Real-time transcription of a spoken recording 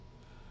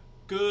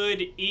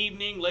Good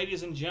evening,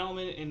 ladies and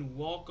gentlemen, and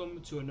welcome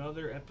to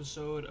another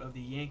episode of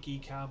the Yankee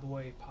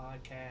Cowboy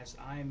Podcast.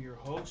 I am your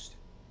host,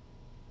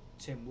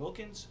 Tim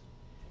Wilkins,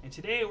 and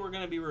today we're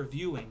going to be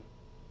reviewing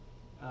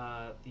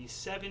the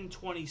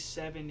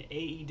 727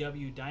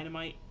 AEW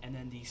Dynamite and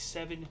then the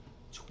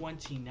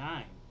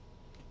 729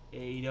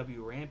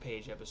 AEW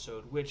Rampage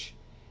episode, which,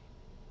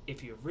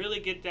 if you really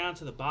get down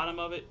to the bottom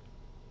of it,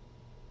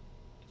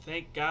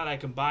 thank God I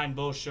combined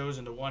both shows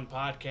into one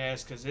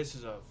podcast because this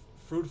is a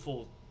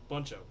fruitful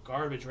bunch of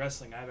garbage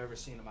wrestling I've ever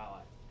seen in my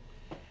life.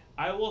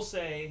 I will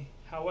say,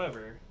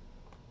 however,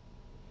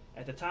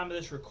 at the time of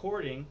this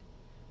recording,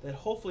 that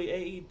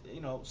hopefully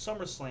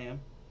SummerSlam,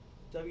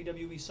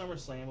 WWE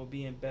SummerSlam will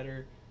be in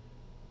better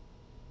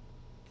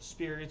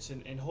spirits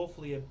and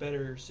hopefully a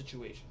better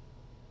situation.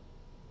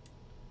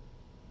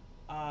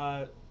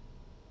 AEW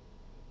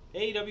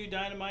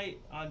Dynamite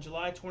on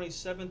July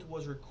 27th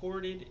was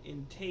recorded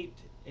and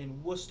taped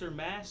in Worcester,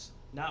 Mass.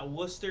 Not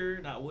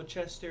Worcester, not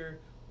Worcester,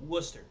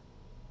 Worcester.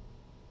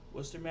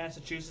 Worcester,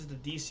 Massachusetts, the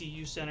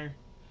DCU Center.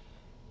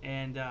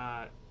 And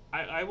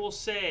I will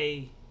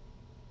say,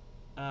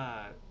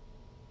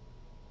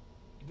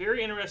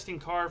 very interesting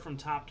card from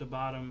top to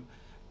bottom.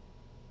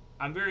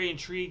 I'm very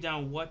intrigued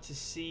on what to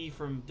see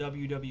from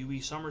WWE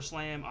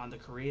SummerSlam on the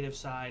creative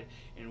side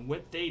and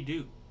what they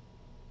do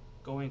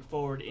going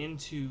forward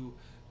into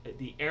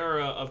the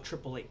era of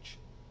Triple H.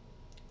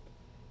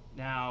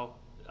 Now,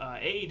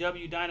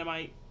 AEW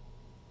Dynamite,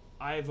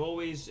 I've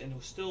always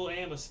and still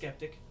am a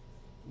skeptic,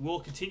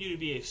 will continue to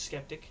be a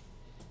skeptic,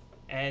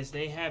 as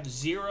they have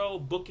zero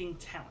booking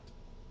talent.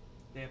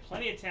 They have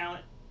plenty of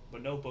talent,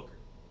 but no booker.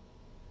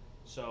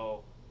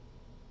 So,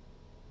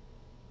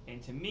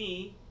 and to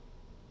me,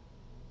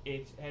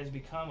 it has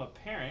become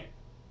apparent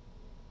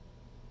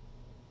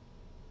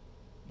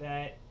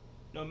that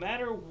no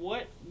matter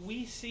what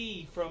we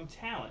see from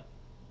talent,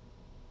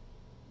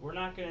 we're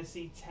not going to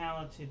see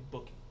talented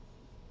booking.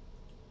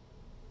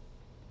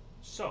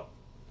 So,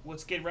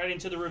 let's get right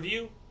into the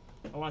review.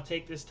 I want to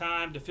take this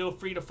time to feel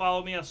free to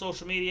follow me on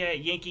social media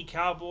at Yankee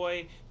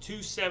Cowboy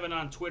 27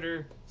 on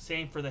Twitter.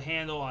 Same for the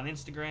handle on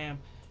Instagram.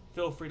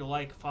 Feel free to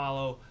like,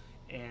 follow,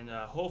 and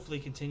hopefully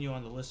continue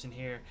on the listen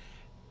here.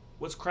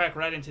 Let's crack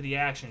right into the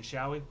action,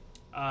 shall we?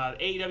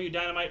 AEW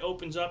Dynamite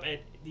opens up at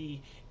the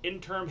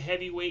interim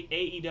heavyweight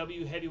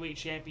AEW Heavyweight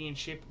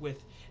Championship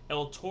with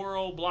El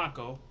Toro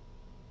Blanco,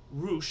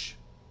 Rush,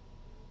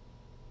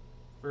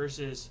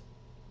 versus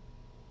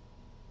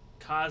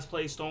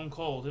cosplay Stone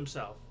Cold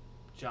himself,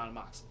 Jon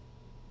Moxley.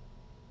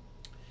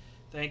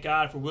 Thank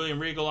God for William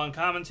Regal on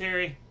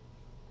commentary.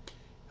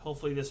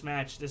 Hopefully this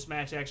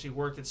match actually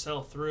worked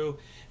itself through.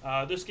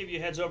 Just to give you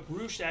a heads up,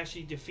 Rush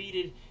actually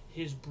defeated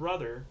his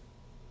brother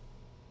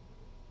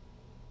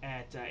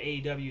at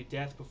AEW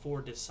Death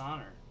Before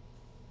Dishonor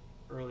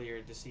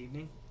earlier this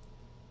evening.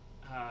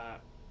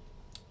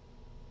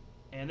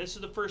 And this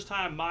is the first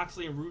time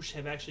Moxley and Rush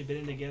have actually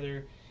been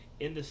together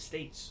in the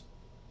States.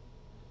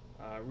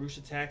 Rush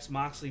attacks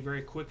Moxley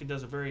very quick and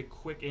does a very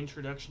quick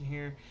introduction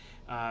here.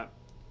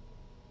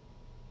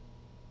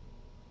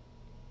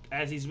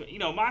 As he's,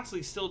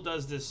 Moxley still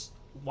does this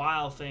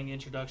wild thing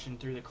introduction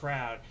through the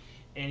crowd,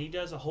 and he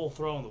does a whole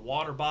throw in the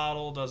water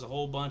bottle, does a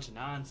whole bunch of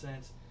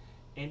nonsense,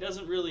 and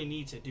doesn't really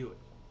need to do it.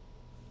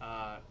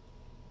 A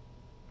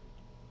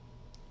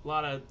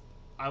lot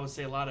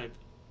of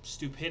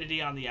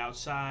stupidity on the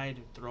outside,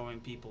 throwing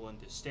people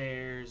into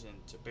stairs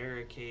and to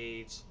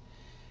barricades.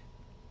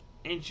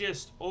 And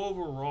just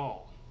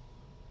overall,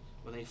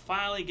 when they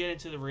finally get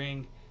into the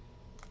ring,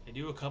 they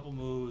do a couple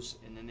moves,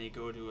 and then they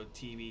go to a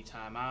TV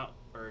timeout,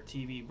 or a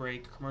TV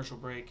break, commercial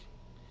break.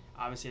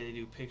 Obviously, they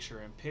do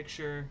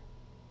picture-in-picture.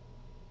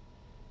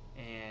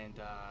 And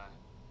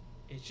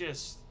it's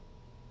just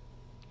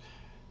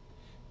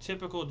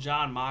typical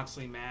Jon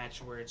Moxley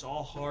match where it's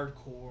all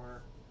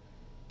hardcore,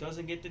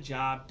 doesn't get the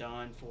job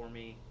done for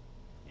me.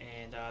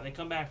 And they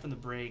come back from the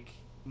break.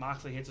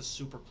 Moxley hits a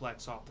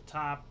superplex off the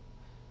top.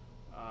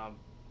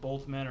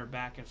 Both men are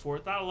back and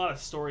forth. Not a lot of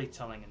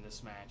storytelling in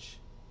this match.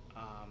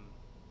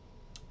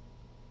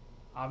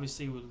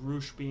 Obviously, with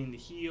Rush being the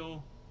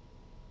heel,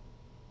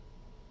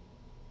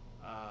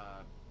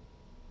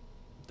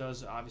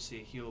 does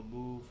obviously a heel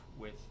move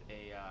with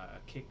a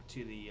kick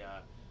to the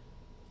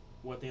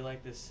what they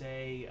like to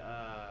say,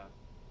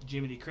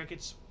 Jiminy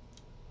Crickets.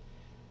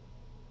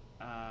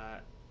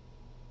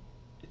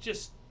 It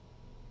just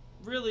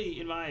really,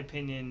 in my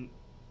opinion,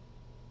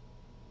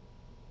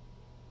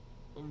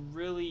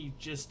 really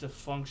just a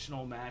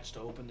functional match to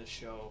open the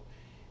show,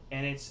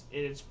 and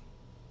it's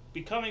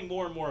becoming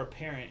more and more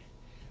apparent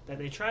that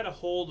they try to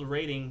hold the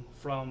rating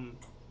from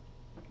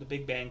The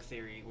Big Bang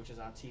Theory, which is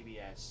on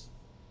TBS.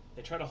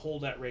 They try to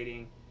hold that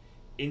rating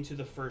into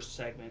the first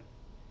segment,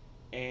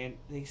 and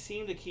they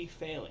seem to keep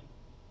failing.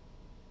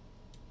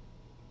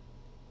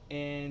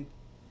 And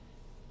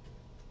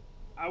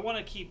I want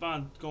to keep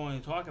on going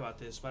and talk about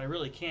this, but I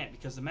really can't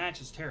because the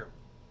match is terrible.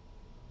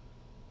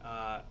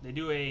 They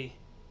do a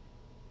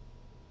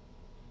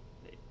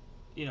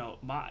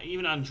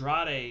even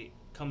Andrade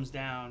comes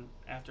down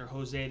after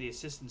Jose, the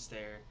assistant's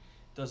there,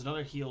 does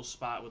another heel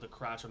spot with a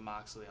crotch of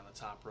Moxley on the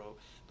top rope.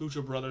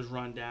 Lucha Brothers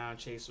run down,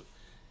 chase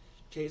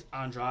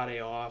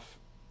Andrade off,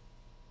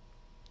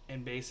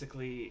 and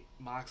basically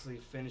Moxley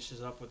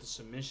finishes up with a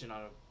submission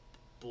on a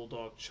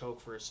bulldog choke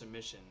for a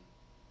submission.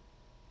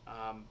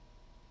 Um,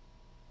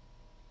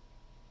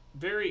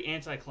 Very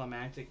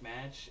anticlimactic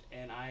match,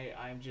 and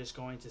I'm just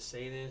going to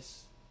say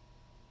this,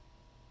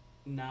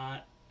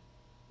 not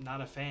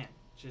not a fan.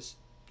 Just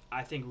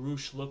I think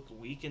Rush looked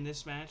weak in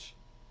this match.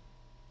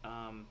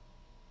 Um,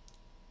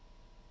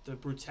 the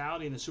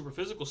brutality and the super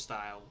physical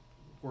style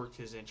worked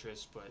his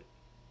interest, but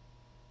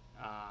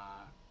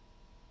uh,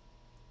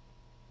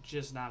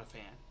 just not a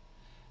fan.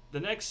 The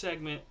next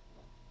segment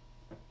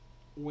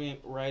went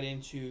right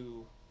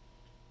into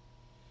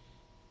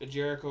the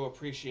Jericho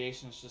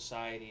Appreciation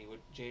Society with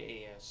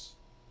JAS,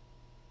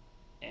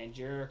 and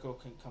Jericho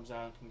comes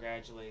out and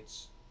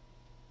congratulates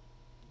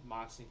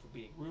Moxley for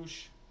beating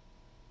Rush.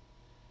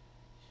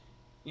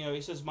 You know,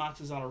 he says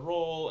Moxley's on a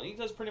roll, and he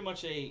does pretty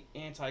much a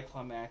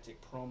anticlimactic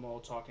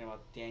promo talking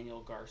about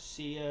Daniel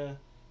Garcia,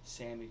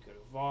 Sammy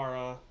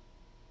Guevara,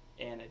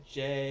 Anna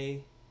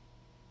Jay.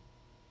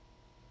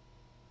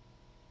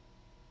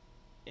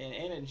 And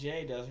Anna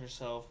Jay does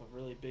herself a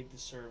really big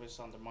disservice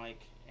on the mic,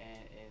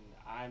 and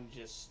I'm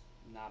just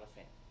not a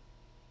fan.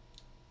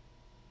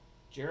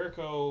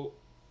 Jericho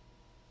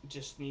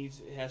just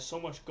has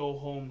so much go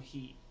home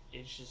heat,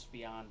 it's just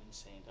beyond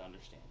insane to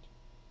understand.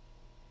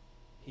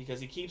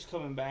 Because he keeps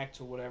coming back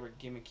to whatever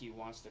gimmick he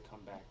wants to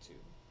come back to,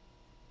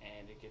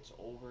 and it gets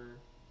over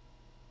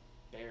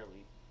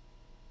barely,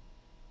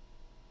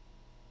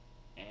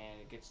 and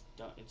it gets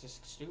done. It's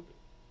just stupid.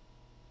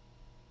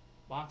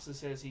 Moxley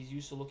says he's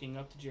used to looking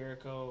up to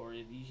Jericho, or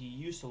he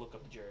used to look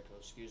up to Jericho,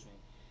 excuse me.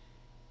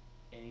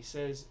 And he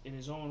says, in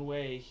his own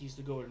way, he's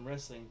the GOAT in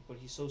wrestling, but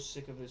he's so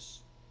sick of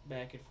this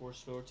back and forth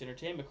sports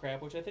entertainment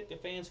crap, which I think the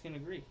fans can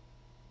agree.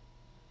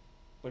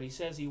 But he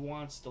says he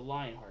wants the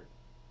Lionheart,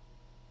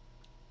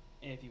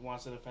 and if he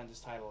wants to defend his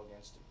title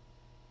against him.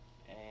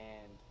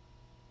 And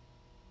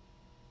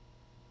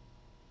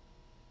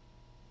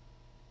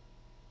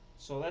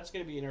so that's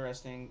going to be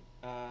interesting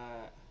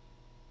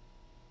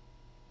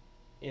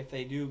if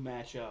they do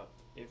match up.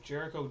 If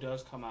Jericho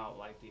does come out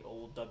like the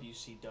old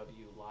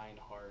WCW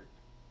Lionheart,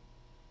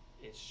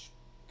 it's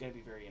going to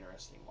be very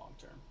interesting long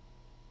term.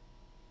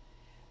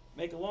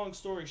 Make a long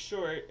story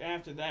short,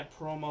 after that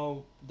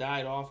promo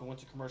died off and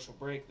went to commercial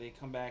break, they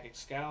come back.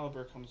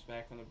 Excalibur comes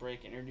back from the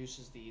break and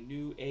introduces the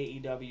new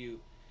AEW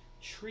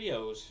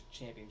Trios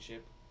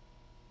Championship,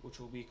 which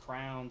will be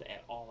crowned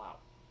at All Out.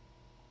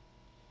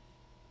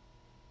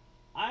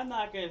 I'm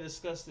not going to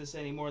discuss this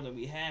any more than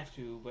we have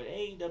to, but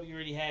AEW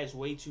already has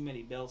way too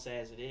many belts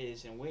as it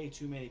is, and way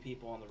too many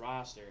people on the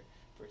roster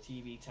for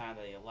TV time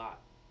that they allot.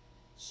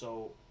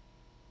 So,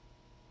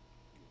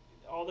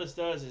 all this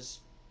does is,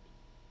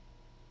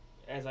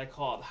 as I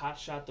call it, hot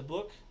shot the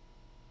book,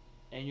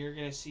 and you're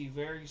going to see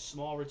very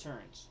small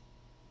returns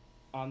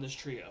on this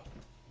trio.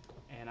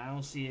 And I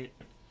don't see it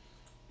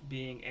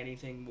being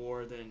anything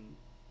more than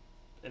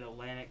an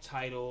Atlantic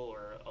title or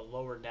a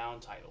lower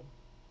down title.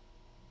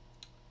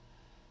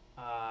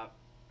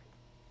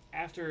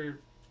 After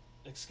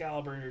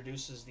Excalibur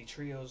introduces the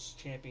Trios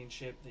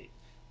Championship,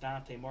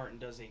 Dante Martin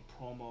does a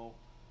promo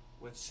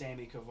with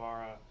Sammy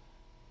Guevara.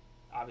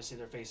 Obviously,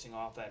 they're facing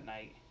off that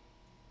night,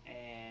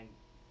 and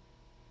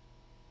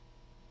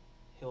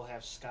he'll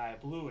have Sky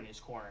Blue in his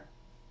corner.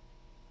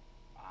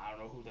 I don't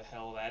know who the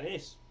hell that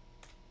is.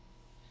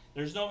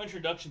 There's no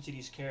introduction to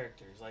these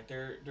characters. Like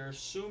they're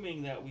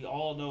assuming that we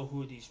all know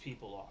who these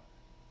people are,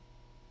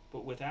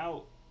 but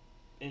without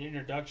an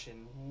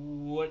introduction,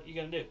 what you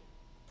gonna do?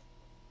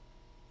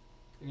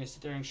 You're gonna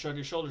sit there and shrug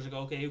your shoulders and go,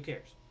 "Okay, who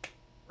cares?"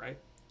 Right?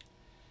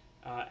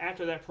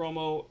 After that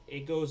promo,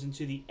 it goes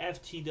into the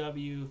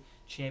FTW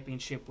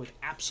Championship with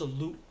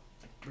Absolute,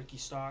 Ricky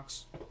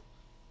Starks,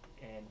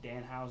 and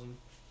Danhausen.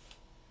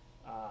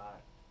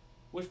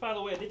 Which, by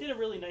the way, they did a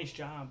really nice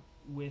job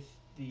with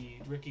the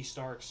Ricky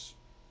Starks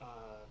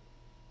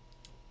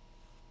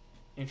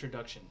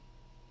introduction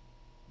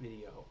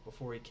video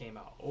before he came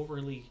out,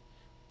 overly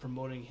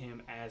promoting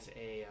him as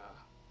a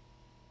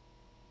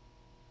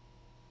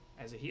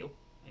heel,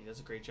 and he does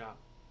a great job.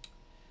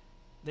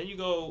 Then you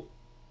go,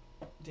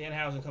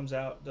 Danhausen comes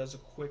out,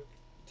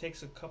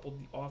 takes a couple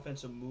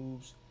offensive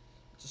moves.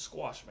 It's a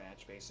squash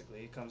match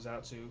basically. He comes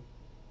out to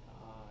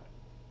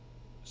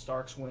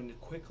Starks win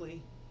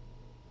quickly,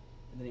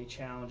 and then he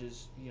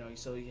challenges.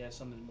 So he has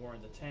something more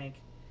in the tank,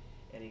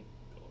 and he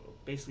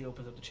basically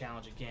opens up the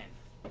challenge again.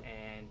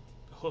 And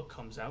Hook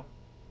comes out,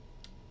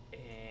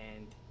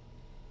 and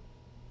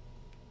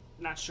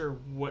not sure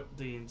what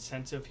the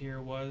incentive here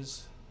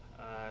was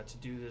to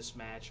do this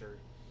match or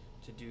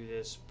to do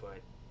this, but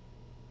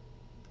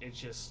it's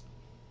just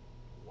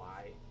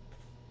why.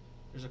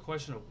 There's a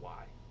question of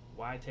why.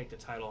 Why take the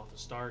title off of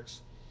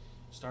Starks?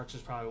 Starks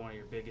is probably one of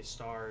your biggest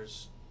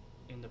stars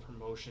in the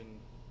promotion,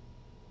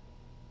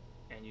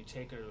 and you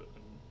take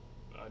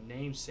a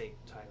namesake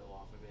title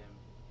off of him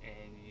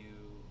and you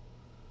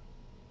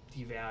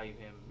devalue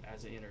him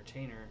as an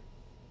entertainer.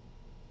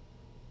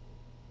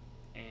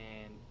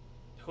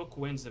 Hook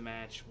wins the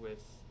match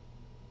with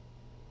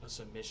a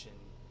submission,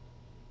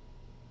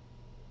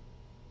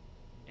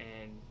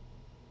 and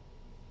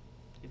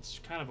it's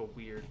kind of a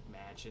weird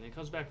match. And it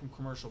comes back from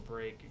commercial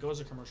break. It goes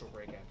to commercial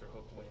break after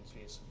Hook wins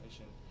via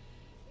submission.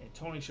 And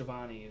Tony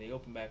Schiavone, they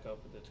open back up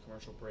with the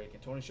commercial break,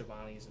 and Tony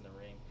Schiavone is in the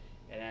ring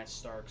and asks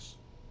Starks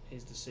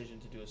his decision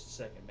to do his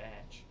second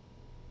match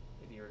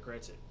if he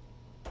regrets it.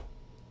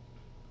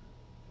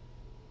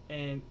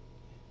 And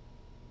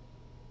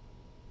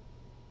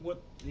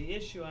what the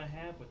issue I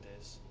have with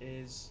this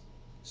is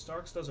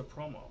Starks does a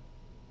promo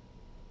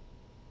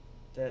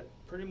that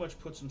pretty much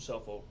puts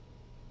himself over.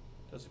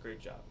 Does a great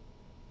job.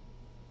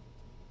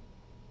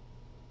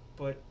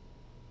 But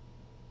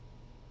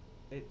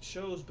it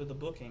shows by the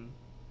booking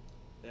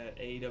that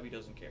AEW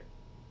doesn't care.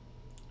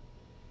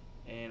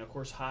 And of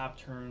course Hobb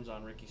turns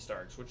on Ricky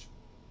Starks, which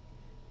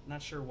I'm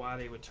not sure why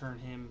they would turn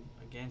him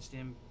against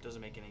him.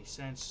 Doesn't make any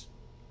sense.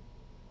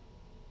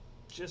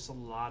 Just a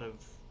lot of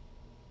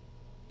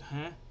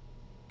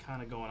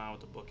kind of going on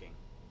with the booking.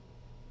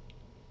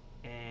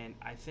 And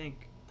I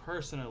think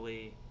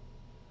personally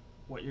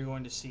what you're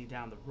going to see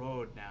down the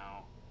road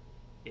now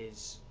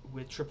is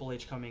with Triple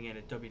H coming in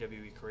at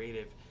WWE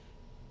Creative,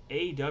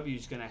 AEW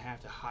is going to have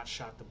to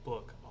hotshot the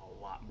book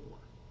a lot more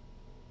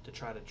to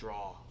try to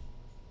draw.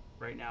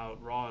 Right now,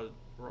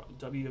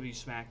 WWE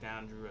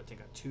SmackDown drew I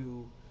think a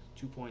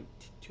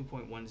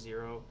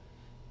 2.10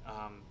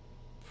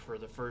 for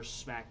the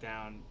first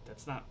SmackDown.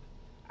 That's not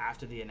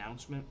after the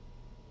announcement.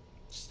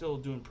 Still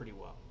doing pretty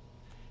well.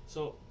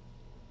 So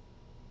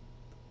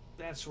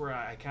that's where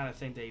I kind of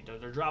think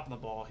they're dropping the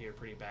ball here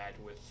pretty bad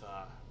with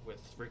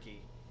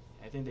Ricky.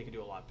 I think they could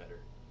do a lot better.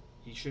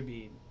 He should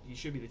be the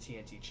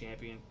TNT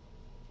champion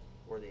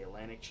or the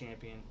Atlantic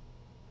champion,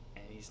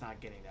 and he's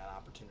not getting that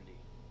opportunity.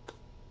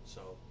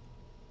 So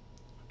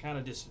I'm kind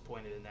of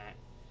disappointed in that.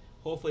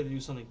 Hopefully they do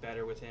something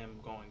better with him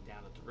going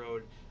down the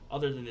road,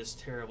 other than this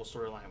terrible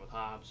storyline with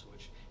Hobbs,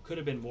 which could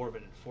have been more of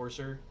an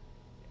enforcer,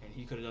 and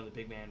he could have done the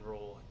big man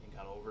role and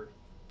got over.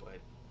 But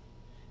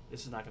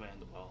this is not going to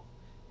end well.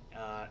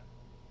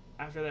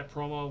 After that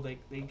promo,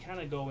 they kind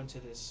of go into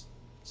this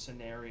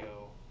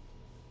scenario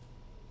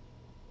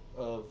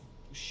of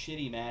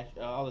shitty match.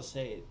 I'll just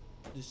say it,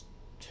 just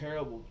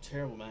terrible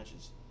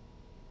matches.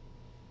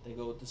 They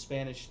go with the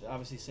Spanish,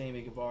 obviously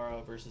Sammy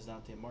Guevara versus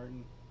Dante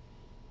Martin.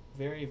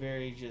 Very,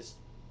 very just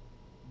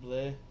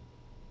bleh.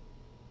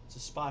 It's a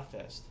spot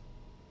fest.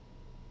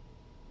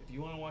 If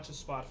you want to watch a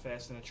spot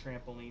fest and a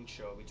trampoline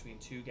show between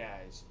two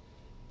guys,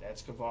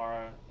 that's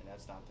Guevara and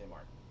that's Dante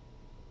Martin.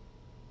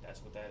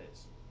 That's what that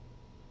is.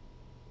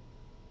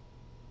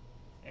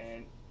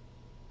 And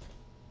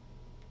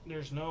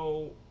there's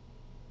no...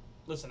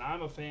 Listen,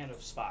 I'm a fan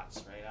of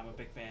spots, right? I'm a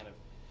big fan of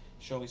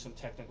show me some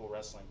technical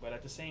wrestling. But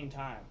at the same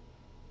time,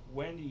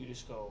 when do you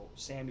just go,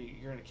 Sammy,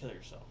 you're going to kill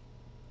yourself?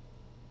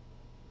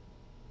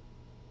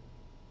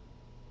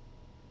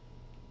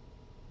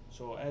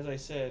 So, as I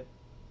said,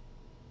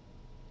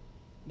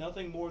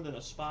 nothing more than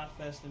a spot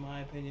fest in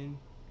my opinion.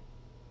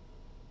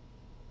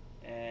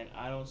 And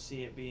I don't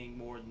see it being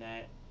more than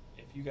that.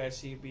 If you guys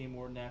see it being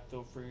more than that,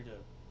 feel free to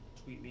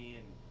tweet me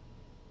and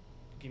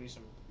give me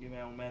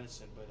my own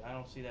medicine. But I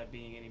don't see that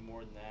being any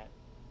more than that.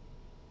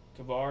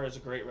 Guevara is a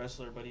great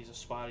wrestler, but he's a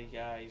spotty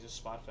guy. He's a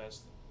spot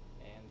fest.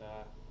 And,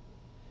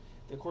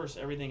 of course,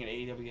 everything in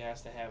AEW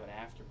has to have an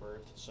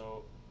afterbirth.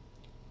 So,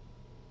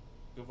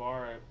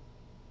 Guevara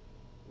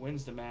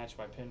wins the match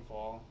by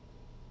pinfall.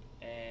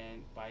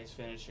 And by his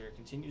finisher,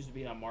 continues to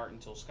beat on Martin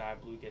until Sky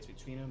Blue gets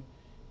between him.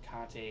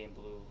 Conte and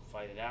Blue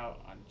fight it out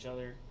on each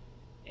other.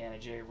 Anna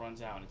Jay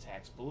runs out and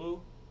attacks Blue.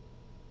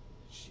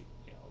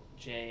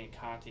 Jay and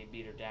Conte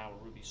beat her down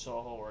with Ruby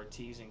Soho.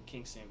 Ortiz and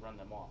Kingston run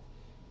them off.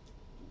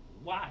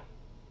 Why?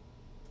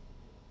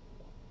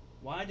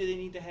 Why do they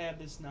need to have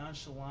this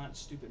nonchalant,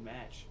 stupid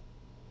match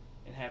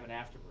and have an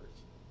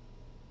afterbirth?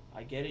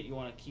 I get it, you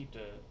want to keep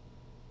to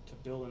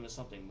build into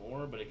something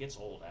more, but it gets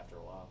old after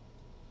a while.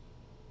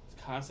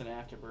 It's constant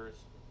afterbirth,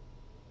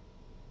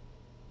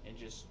 and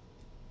just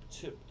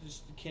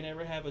can't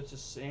ever have a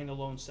just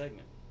standalone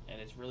segment, and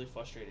it's really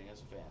frustrating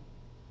as a fan.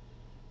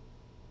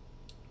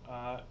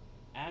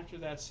 After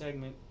that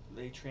segment,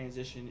 they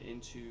transition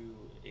into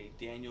a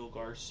Daniel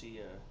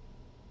Garcia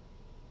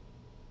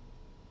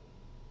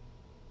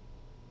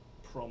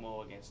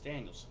promo against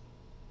Danielson.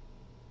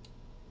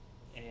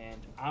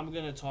 And I'm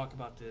going to talk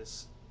about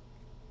this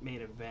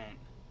main event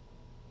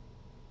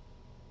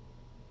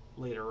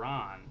later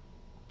on,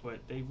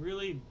 but they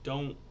really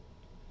don't.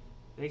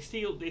 They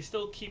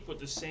still keep with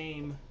the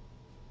same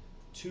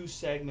 2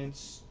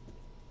 segments,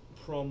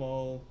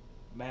 promo,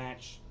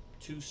 match,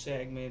 2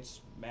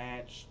 segments,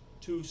 match,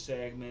 2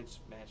 segments,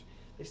 match.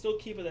 They still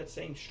keep it that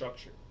same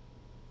structure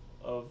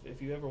of,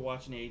 if you ever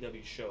watch an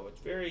AEW show,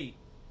 it's very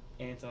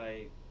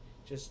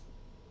just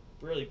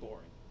really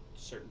boring at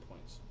certain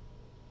points.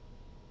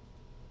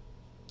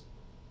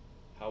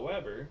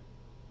 However,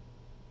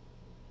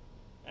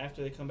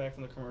 after they come back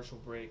from the commercial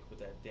break with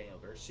that Daniel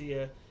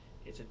Garcia,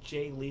 it's a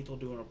Jay Lethal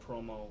doing a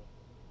promo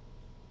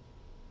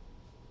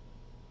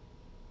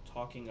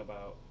talking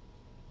about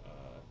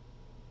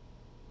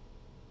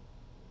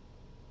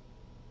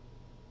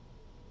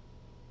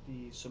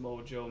the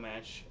Samoa Joe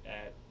match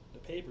at the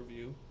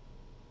pay-per-view,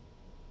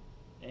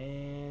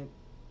 and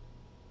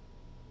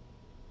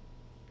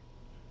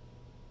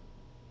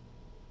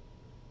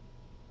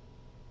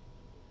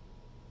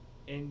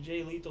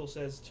Jay Lethal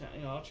says,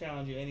 I'll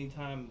challenge you any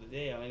time of the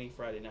day on any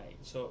Friday night.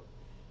 So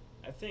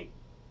I think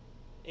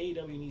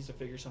AEW needs to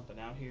figure something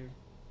out here,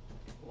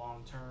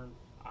 long term,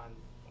 on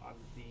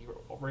the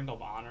Ring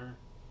of Honor,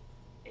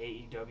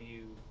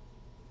 AEW,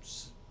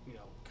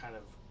 kind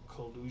of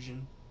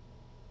collusion,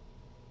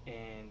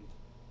 and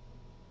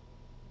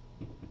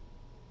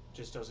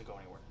just doesn't go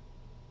anywhere.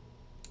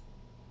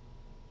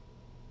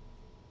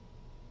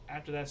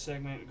 After that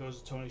segment, it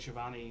goes to Tony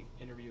Schiavone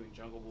interviewing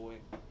Jungle Boy,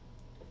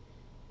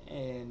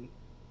 and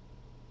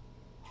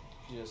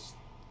just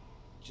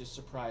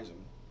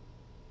surprising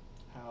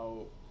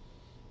how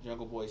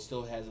Jungle Boy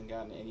still hasn't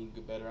gotten any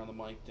better on the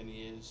mic than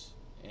he is,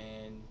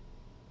 and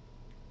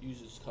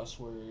uses cuss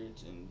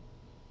words and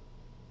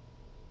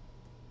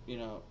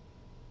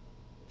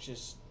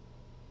just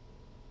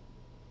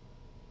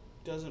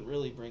doesn't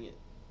really bring it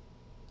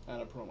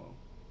on a promo.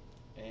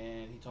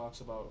 And he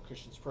talks about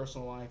Christian's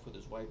personal life with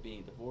his wife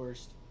being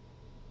divorced,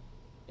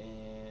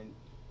 and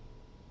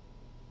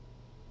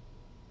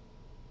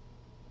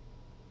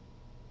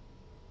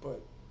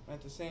but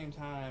at the same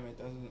time it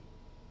doesn't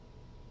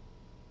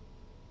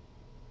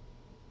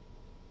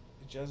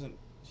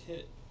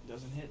hit.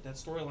 That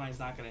storyline's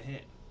not going to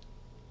hit.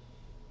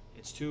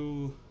 It's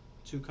too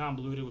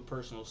convoluted with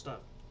personal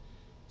stuff.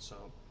 So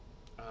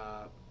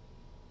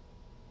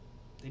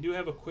they do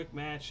have a quick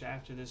match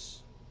after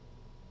this.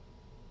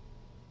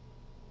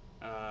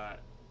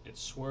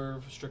 It's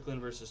Swerve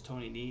Strickland versus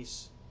Tony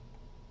Nese.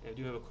 They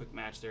do have a quick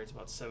match there. It's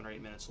about 7 or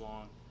 8 minutes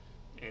long,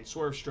 and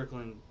Swerve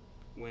Strickland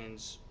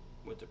wins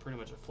with pretty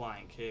much a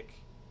flying kick.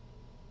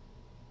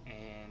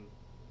 And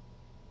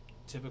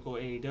typical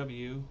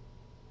AEW,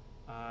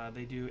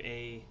 they do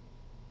a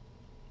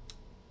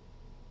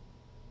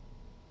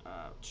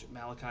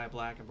Malachi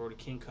Black and Brody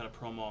King cut a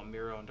promo on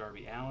Miro and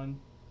Darby Allin,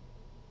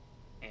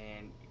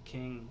 and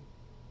King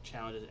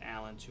challenges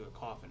Allin to a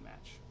coffin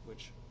match,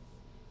 which,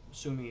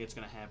 assuming it's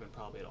going to happen,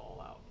 probably at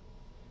All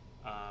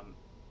Out.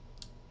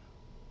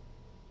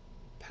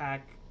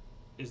 Pac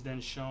is then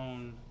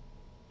shown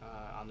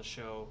on the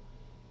show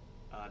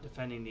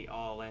defending the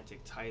All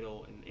Atlantic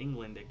title in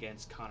England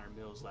against Connor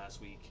Mills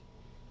last week,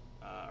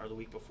 or the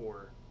week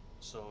before,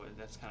 so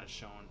that's kind of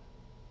shown.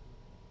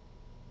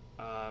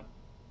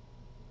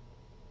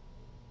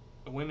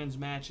 A women's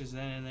match is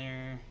then in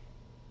there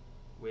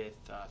with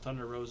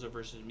Thunder Rosa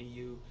versus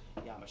Miyu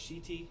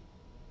Yamashita.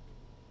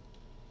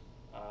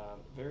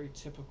 Very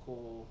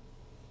typical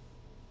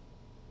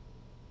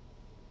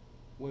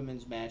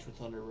women's match with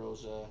Thunder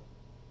Rosa,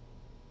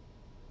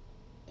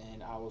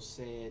 and I will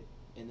say it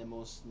in the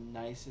most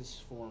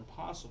nicest form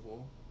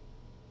possible.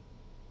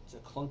 It's a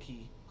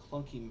clunky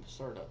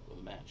startup of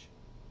the match,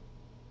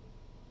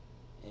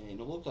 and it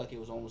looked like it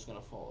was almost going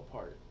to fall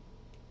apart,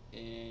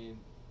 and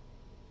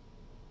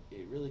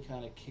it really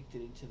kind of kicked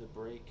it into the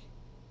break.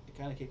 It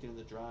kind of kicked it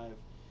into the drive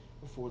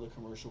before the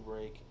commercial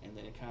break, and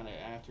then it kind of,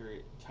 after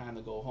time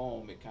to go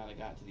home, it kind of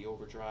got to the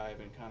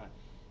overdrive and kind of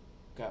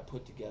got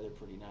put together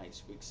pretty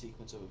nice. Big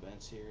sequence of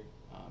events here.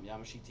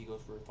 Yamashita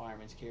goes for a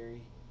fireman's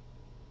carry.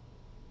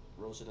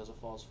 Rosa does a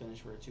false finish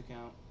for a 2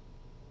 count.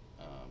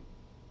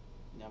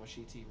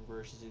 Yamashita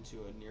reverses into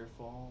a near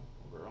fall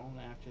of her own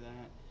after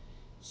that.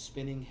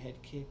 Spinning head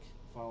kick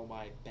followed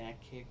by back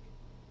kick.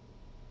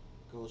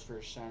 Goes for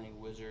a shining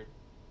wizard.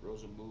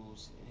 Rosa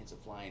moves and hits a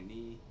flying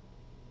knee.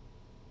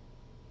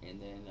 And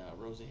then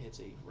Rosa hits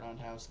a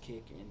roundhouse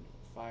kick and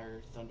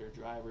fire thunder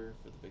driver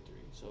for the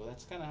victory. So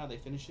that's kind of how they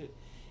finish it.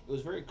 It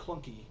was very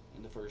clunky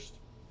in the first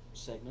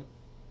segment,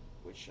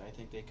 which I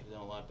think they could have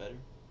done a lot better.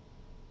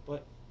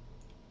 But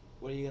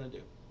what are you going to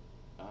do?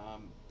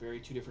 Very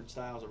two different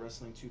styles of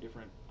wrestling, 2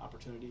 different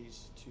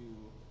opportunities to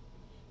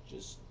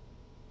just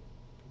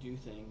do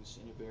things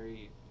in a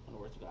very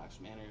unorthodox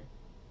manner.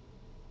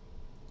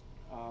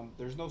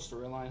 There's no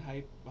storyline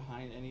hype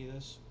behind any of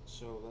this,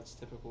 so that's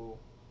typical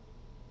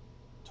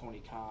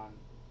Tony Khan,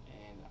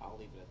 and I'll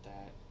leave it at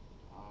that.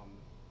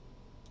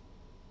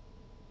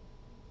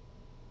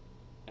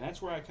 And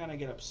that's where I kind of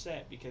get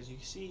upset, because you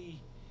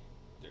see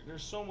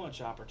there's so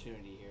much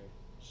opportunity here,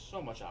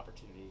 so much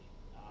opportunity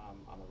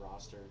on the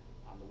roster,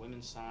 on the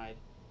women's side,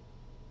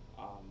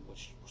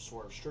 which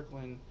Swerve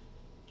Strickland,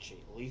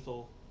 Jay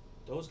Lethal,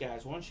 those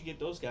guys. Why don't you get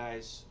those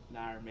guys an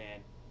Iron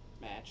Man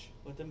match?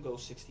 Let them go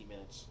 60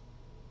 minutes.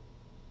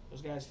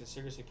 Those guys can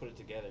seriously put it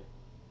together.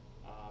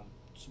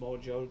 Samoa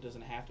Joe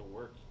doesn't have to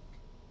work.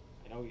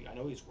 I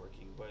know he's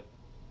working, but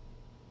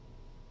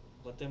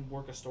let them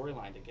work a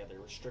storyline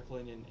together with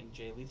Strickland and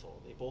Jay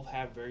Lethal. They both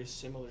have very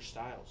similar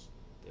styles.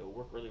 They will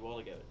work really well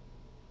together.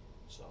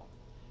 So,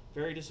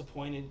 very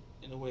disappointed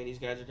in the way these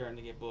guys are starting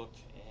to get booked,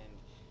 and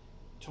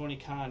Tony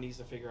Khan needs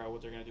to figure out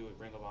what they're going to do with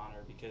Ring of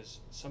Honor, because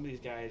some of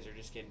these guys are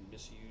just getting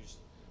misused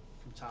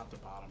from top to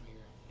bottom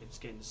here. It's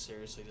getting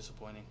seriously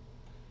disappointing.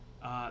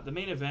 The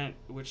main event,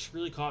 which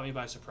really caught me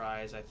by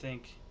surprise, I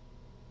think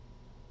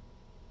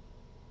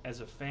as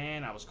a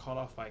fan, I was caught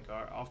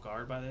off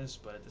guard by this,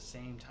 but at the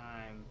same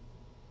time,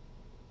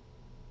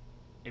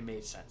 it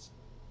made sense.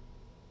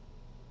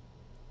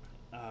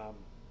 Um,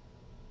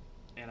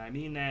 and I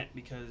mean that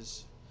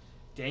because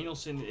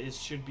Danielson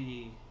should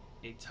be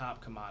a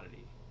top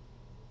commodity.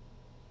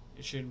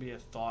 It shouldn't be a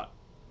thought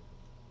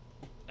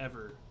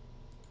ever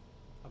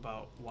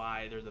about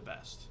why they're the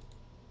best,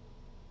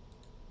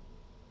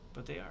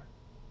 but they are.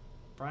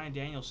 Bryan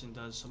Danielson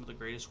does some of the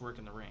greatest work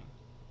in the ring,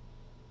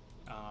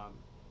 um,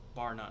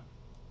 bar none.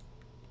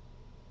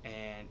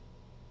 And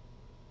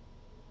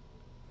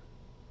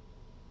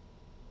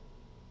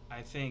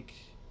I think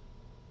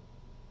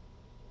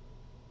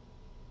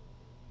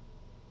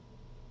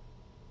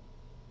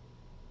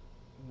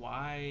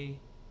why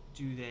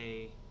do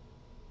they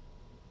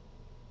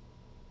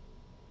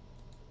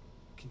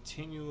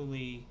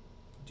continually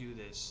do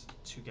this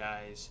to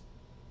guys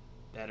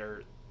that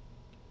are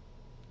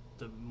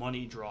the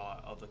money draw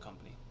of the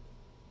company?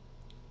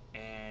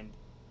 And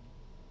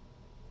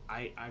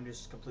I'm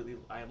just completely,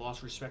 I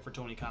lost respect for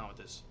Tony Khan with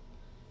this.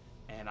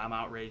 And I'm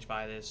outraged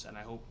by this, and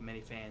I hope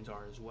many fans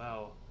are as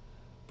well.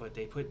 But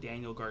they put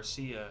Daniel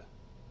Garcia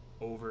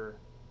over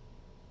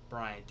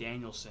Bryan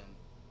Danielson,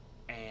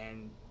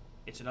 and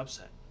it's an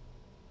upset.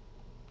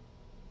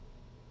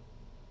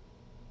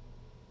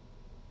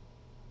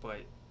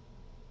 But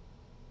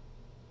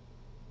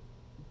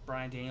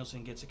Bryan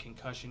Danielson gets a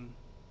concussion,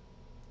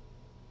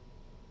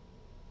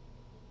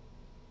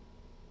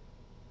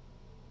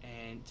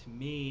 and to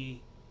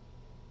me,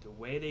 the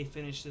way they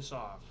finish this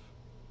off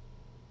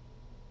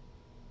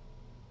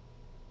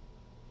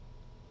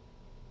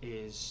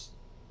is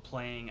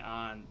playing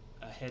on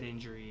a head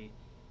injury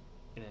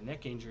and a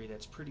neck injury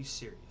that's pretty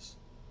serious.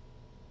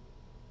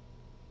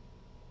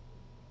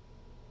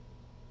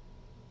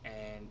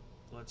 And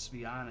let's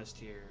be honest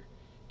here,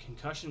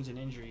 concussions and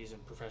injuries in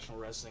professional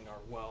wrestling are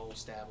well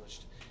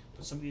established.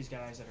 But some of these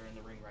guys that are in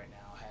the ring right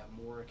now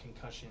have more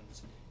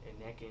concussions and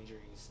neck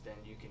injuries than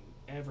you can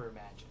ever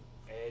imagine.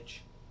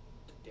 Edge,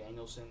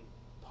 Danielson,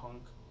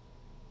 Punk,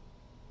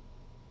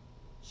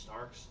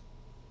 Starks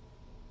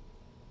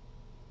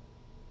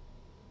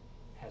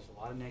has a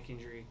lot of neck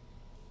injury,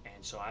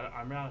 and so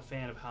I'm not a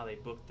fan of how they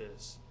booked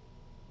this.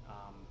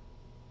 Um,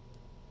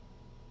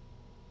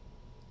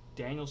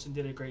 Danielson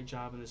did a great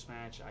job in this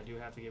match. I do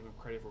have to give him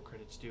credit where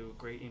credit's due.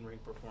 Great in-ring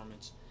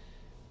performance,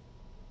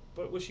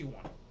 but wish he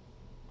won.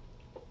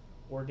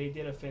 Or they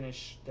did a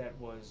finish that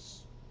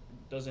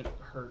doesn't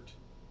hurt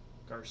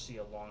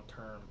Garcia long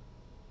term,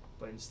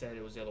 but instead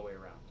it was the other way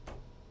around.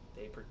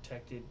 They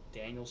protected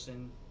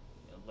Danielson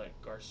and let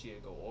Garcia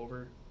go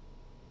over.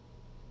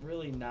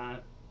 Really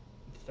not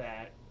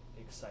that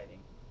exciting.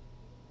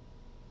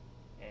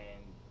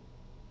 And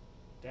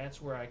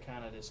that's where I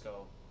kind of just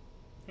go,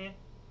 eh.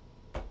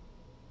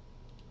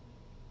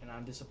 And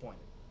I'm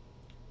disappointed.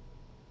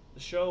 The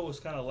show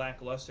was kind of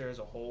lackluster as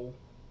a whole.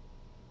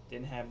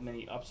 Didn't have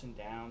many ups and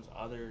downs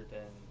other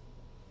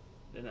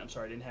than I'm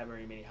sorry, didn't have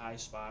very many high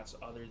spots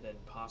other than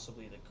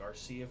possibly the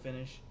Garcia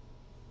finish,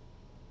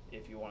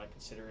 if you want to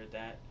consider it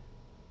that.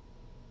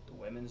 The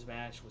women's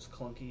match was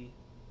clunky.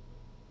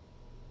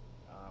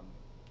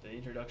 The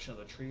introduction of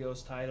the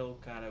trios title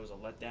kind of was a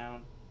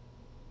letdown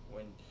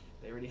when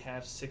they already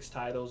have 6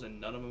 titles and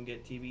none of them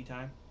get TV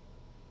time.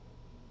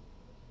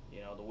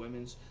 You know, the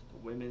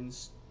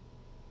women's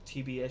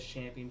TBS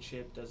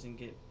championship doesn't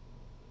get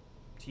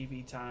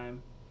TV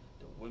time.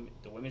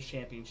 The women's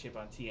championship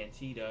on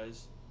TNT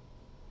does.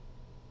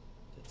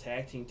 The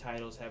tag team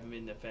titles haven't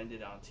been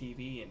defended on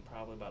TV in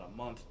probably about a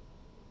month.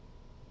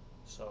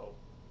 So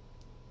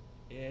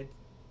it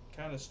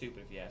kind of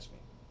stupid if you ask me.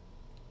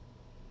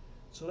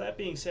 So that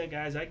being said,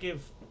 guys, I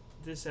give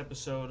this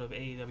episode of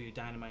AEW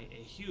Dynamite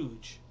a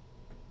huge,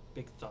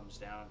 big thumbs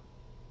down,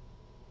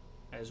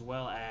 as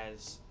well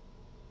as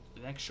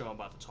the next show I'm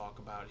about to talk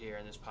about here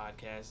in this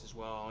podcast as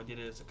well. I did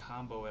it as a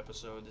combo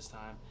episode this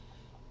time,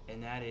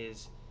 and that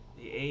is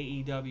the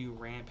AEW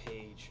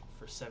Rampage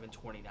for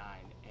 7/29.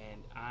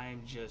 And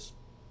I'm just,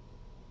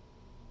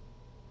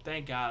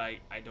 thank God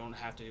I don't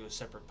have to do a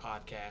separate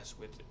podcast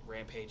with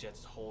Rampage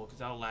as a whole, because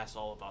that'll last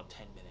all about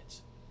 10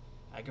 minutes.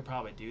 I could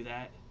probably do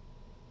that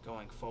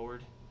going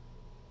forward,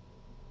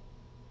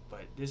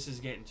 but this is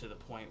getting to the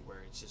point where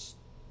it's just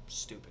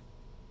stupid.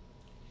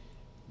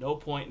 No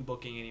point in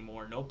booking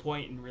anymore. No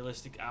point in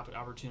realistic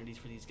opportunities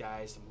for these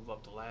guys to move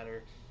up the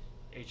ladder.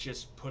 It's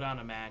just put on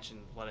a match and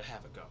let it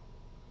have a go.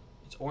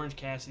 It's Orange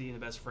Cassidy and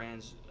the Best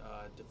Friends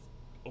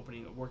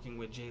working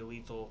with Jay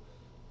Lethal,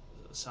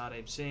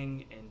 Sadib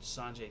Singh, and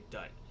Sanjay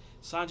Dutt.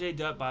 Sanjay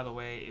Dutt, by the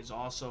way, is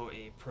also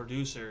a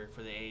producer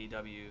for the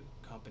AEW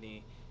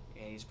company,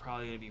 and he's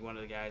probably going to be one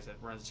of the guys that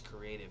runs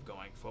creative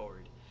going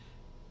forward.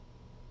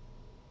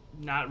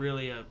 Not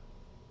really a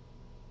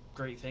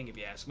great thing if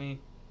you ask me.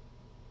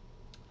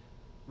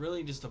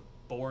 Really just a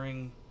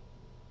boring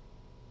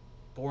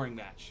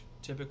match.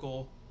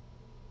 Typical,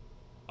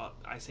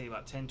 I say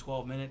about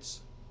 10-12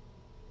 minutes.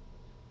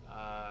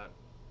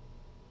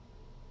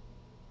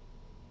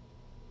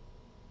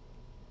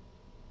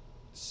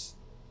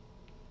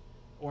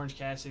 Orange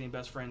Cassidy and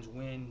Best Friends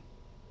win.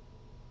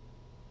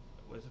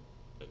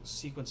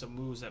 sequence of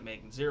moves that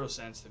make zero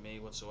sense to me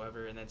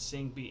whatsoever. And then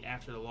Singh beat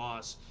after the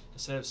loss.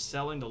 Instead of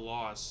selling the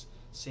loss,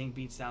 Singh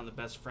beats down the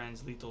best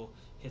friends. Lethal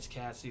hits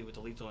Cassidy with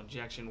the lethal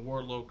injection.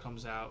 Wardlow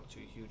comes out to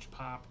a huge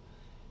pop.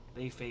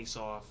 They face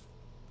off.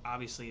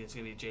 Obviously, it's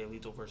going to be Jay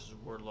Lethal versus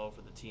Wardlow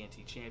for the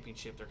TNT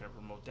Championship. They're going to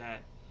promote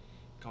that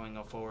going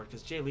up forward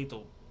because Jay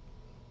Lethal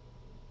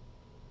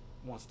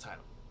wants the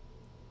title.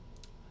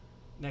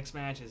 Next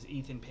match is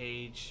Ethan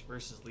Page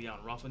versus Leon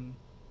Ruffin,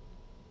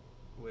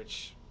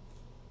 which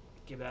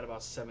give that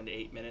about 7 to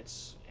 8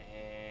 minutes,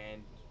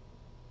 and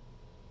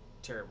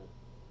terrible.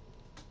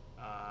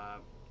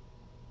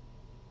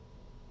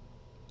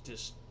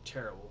 Just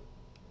terrible.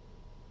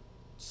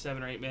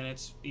 7 or 8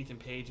 minutes. Ethan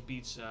Page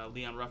beats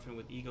Leon Ruffin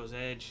with Ego's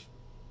Edge.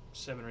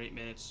 7 or 8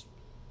 minutes.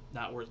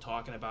 Not worth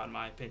talking about in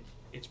my opinion.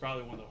 It's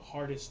probably one of the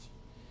hardest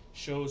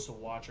shows to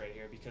watch right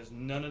here because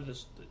none of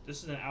this.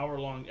 This is an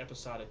hour-long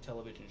episodic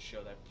television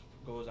show that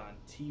goes on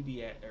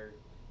TBS or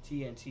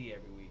TNT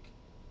every week.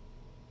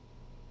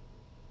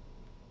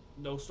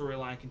 No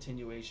storyline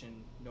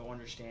continuation. No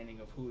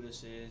understanding of who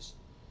this is.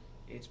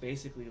 It's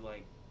basically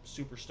like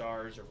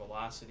Superstars or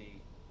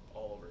Velocity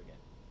all over again.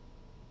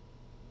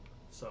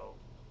 So,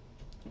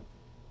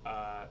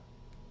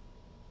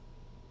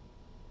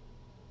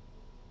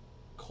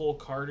 Cole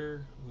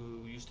Carter,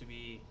 who used to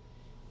be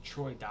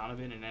Troy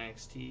Donovan in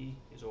NXT,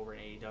 is over in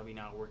AEW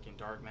now working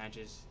dark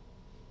matches.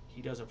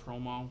 He does a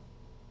promo.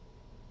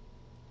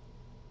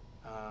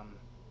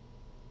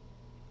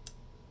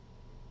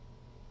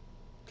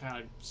 Kind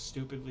of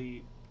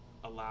stupidly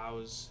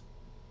allows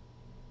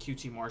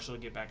QT Marshall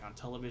to get back on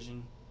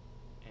television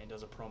and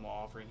does a promo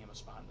offering him a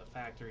spot in the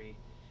factory.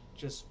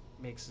 Just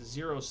makes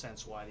zero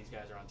sense why these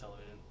guys are on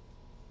television.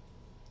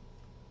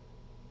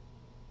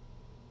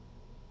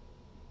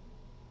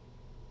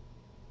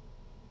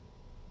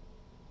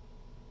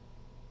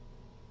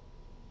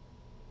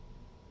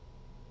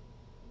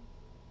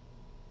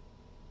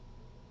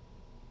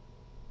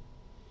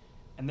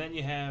 And then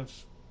you have,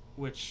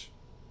 which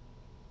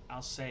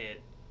I'll say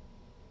it,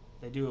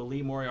 they do a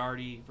Lee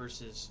Moriarty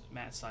versus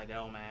Matt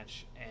Sydal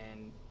match,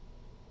 and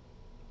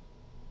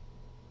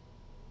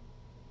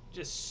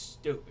just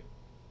stupid.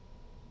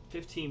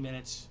 15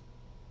 minutes.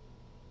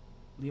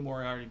 Lee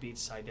Moriarty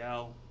beats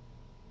Sydal.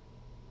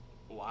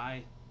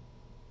 Why?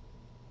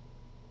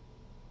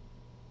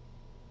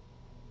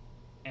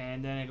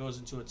 And then it goes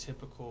into a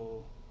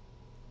typical,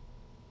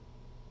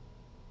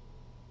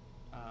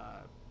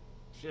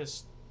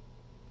 just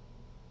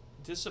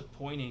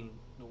disappointing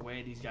the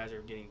way these guys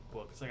are getting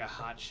booked. It's like a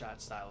hot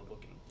shot style of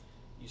booking.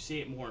 You see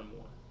it more and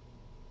more.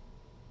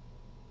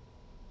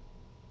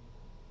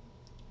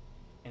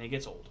 And it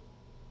gets old.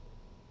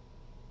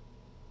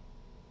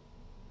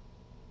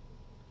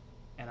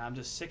 And I'm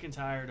just sick and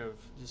tired of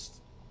just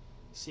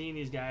seeing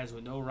these guys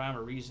with no rhyme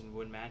or reason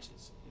win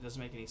matches. It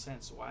doesn't make any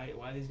sense. Why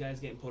are these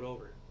guys getting put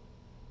over?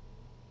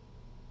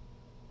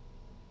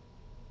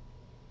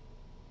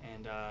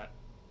 And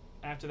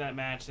after that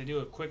match, they do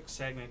a quick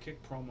segment,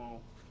 quick promo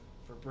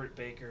for Britt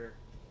Baker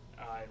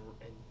and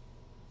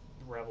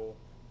Rebel,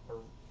 or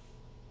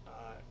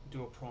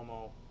do a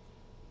promo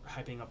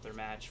hyping up their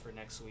match for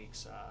next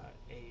week's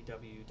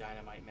AEW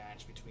Dynamite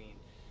match between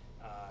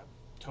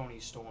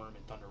Toni Storm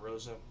and Thunder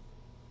Rosa.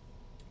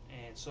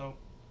 And so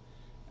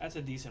that's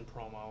a decent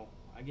promo.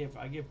 I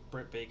give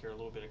Britt Baker a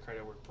little bit of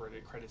credit where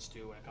credit's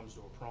due when it comes to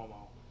a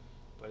promo,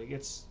 but it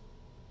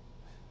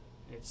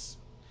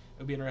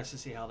would be interesting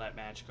to see how that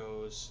match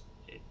goes.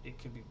 It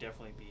could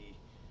definitely be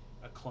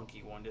a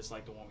clunky one, just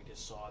like the one we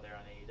just saw there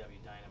on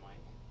AEW Dynamite.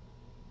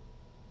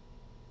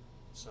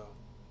 So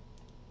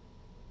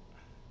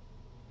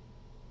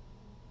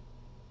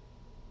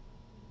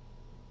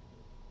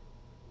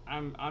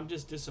I'm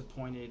just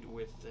disappointed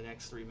with the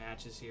next 3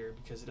 matches here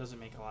because it doesn't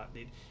make a lot.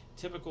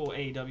 Typical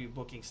AEW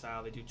booking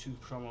style, they do 2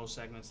 promo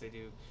segments. They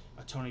do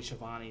a Tony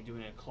Schiavone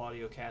doing a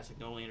Claudio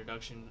Castagnoli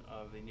introduction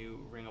of the new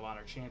Ring of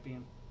Honor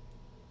champion,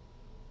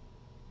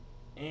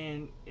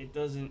 and it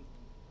doesn't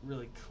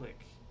really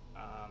click.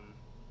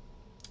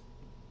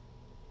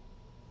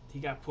 He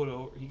got put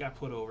over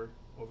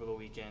the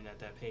weekend at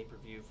that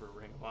pay-per-view for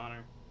Ring of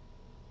Honor,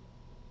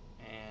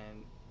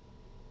 and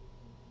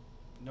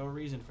no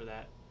reason for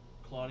that.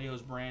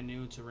 Claudio's brand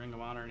new to Ring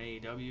of Honor and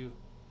AEW.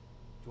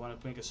 If you want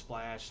to make a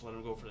splash, let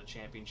him go for the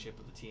championship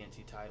of the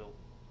TNT title.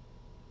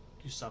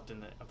 Do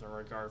something of the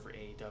regard for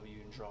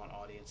AEW and draw an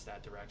audience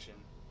that direction.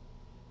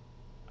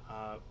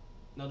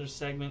 Another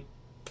segment,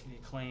 The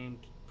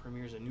Acclaimed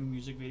premieres a new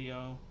music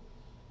video,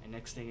 and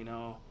next thing you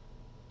know,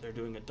 they're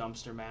doing a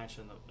dumpster match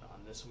on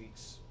this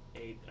week's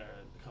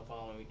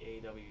following week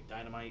AEW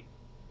Dynamite.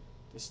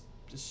 Just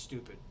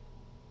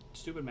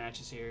stupid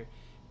matches here.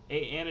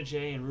 Anna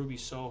Jay and Ruby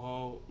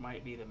Soho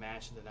might be the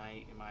match of the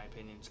night, in my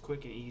opinion. It's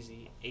quick and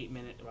easy. 8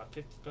 minutes, about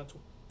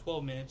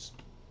 12 minutes.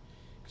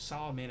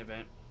 Solid main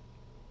event.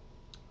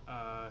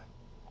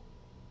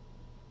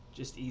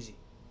 Just easy.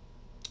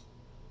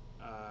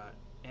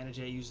 Anna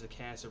Jay uses the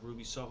cast of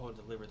Ruby Soho to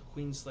deliver the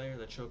Queen Slayer.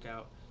 The choke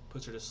out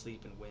puts her to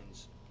sleep and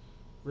wins.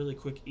 Really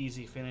quick,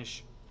 easy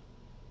finish.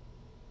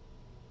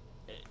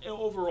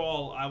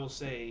 overall, I will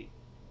say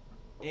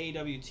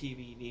AEW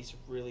TV needs to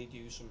really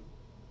do some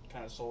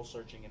kind of soul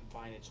searching and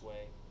find its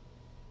way.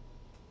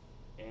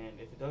 And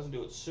if it doesn't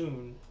do it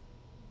soon,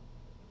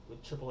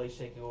 with Triple H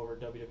taking over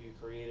WWE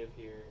Creative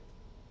here,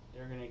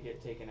 they're going to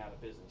get taken out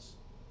of business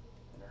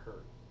in a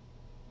hurry.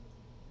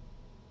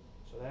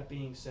 So that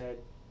being said,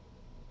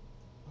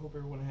 I hope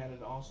everyone had an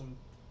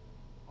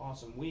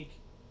awesome week.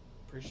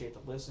 Appreciate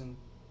the listen.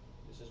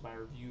 This is my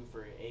review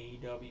for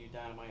AEW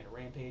Dynamite and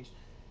Rampage.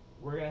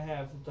 We're going to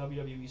have the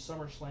WWE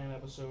SummerSlam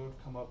episode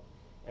come up,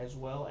 as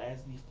well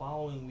as the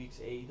following week's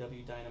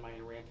AEW Dynamite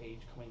and Rampage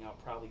coming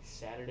out probably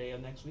Saturday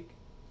of next week.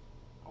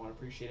 I want to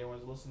appreciate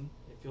everyone's listening.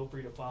 Feel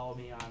free to follow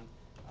me on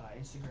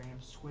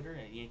Instagram, Twitter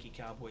at Yankee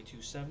Cowboy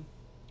 27.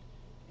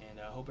 And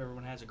I hope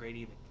everyone has a great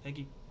evening. Thank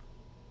you.